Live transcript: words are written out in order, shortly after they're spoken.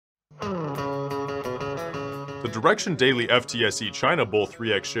The Direxion Daily FTSE China Bull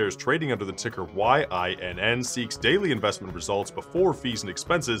 3x shares trading under the ticker YINN seeks daily investment results before fees and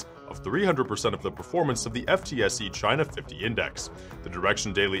expenses of 300% of the performance of the FTSE China 50 index. The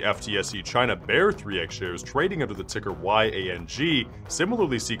Direxion Daily FTSE China Bear 3x shares trading under the ticker YANG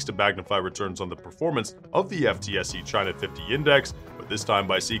similarly seeks to magnify returns on the performance of the FTSE China 50 index, but this time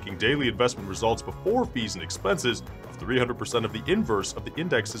by seeking daily investment results before fees and expenses of 300% of the inverse of the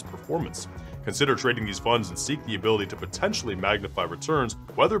index's performance. Consider trading these funds and seek the ability to potentially magnify returns,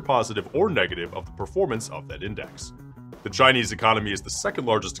 whether positive or negative, of the performance of that index. The Chinese economy is the second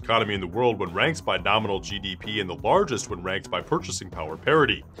largest economy in the world when ranked by nominal GDP and the largest when ranked by purchasing power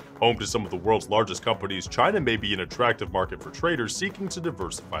parity. Home to some of the world's largest companies, China may be an attractive market for traders seeking to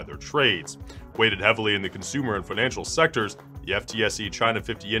diversify their trades. Weighted heavily in the consumer and financial sectors, the FTSE China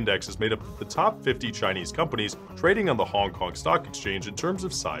 50 index is made up of the top 50 Chinese companies trading on the Hong Kong Stock Exchange in terms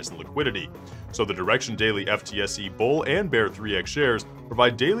of size and liquidity. So the Direxion Daily FTSE Bull and Bear 3x shares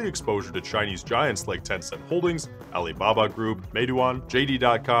provide daily exposure to Chinese giants like Tencent Holdings, Alibaba Group, Meituan,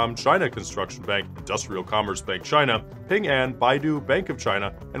 JD.com, China Construction Bank, Industrial Commerce Bank China, Ping An, Baidu, Bank of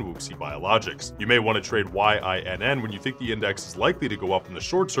China, and Wuxi Biologics. You may want to trade YINN when you think the index is likely to go up in the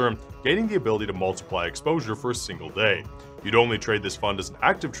short term, gaining the ability to multiply exposure for a single day. You'd only trade this fund as an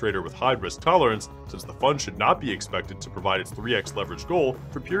active trader with high risk tolerance, since the fund should not be expected to provide its 3x leverage goal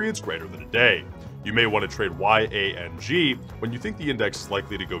for periods greater than a day. You may want to trade YANG when you think the index is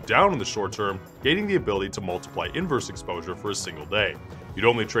likely to go down in the short term, gaining the ability to multiply inverse exposure for a single day. You'd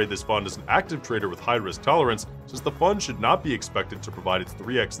only trade this fund as an active trader with high risk tolerance, since the fund should not be expected to provide its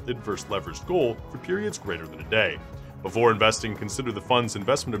 3x inverse leverage goal for periods greater than a day. Before investing, consider the fund's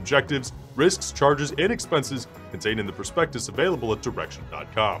investment objectives, risks, charges, and expenses contained in the prospectus available at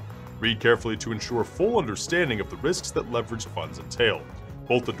Direxion.com. Read carefully to ensure full understanding of the risks that leveraged funds entail.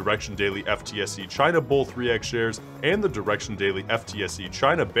 Both the Direxion Daily FTSE China Bull 3x shares and the Direxion Daily FTSE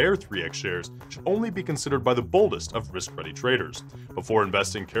China Bear 3x shares should only be considered by the boldest of risk-ready traders. Before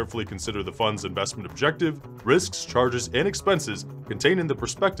investing, carefully consider the fund's investment objective, risks, charges, and expenses contained in the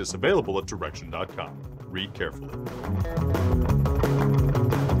prospectus available at Direxion.com. Read carefully.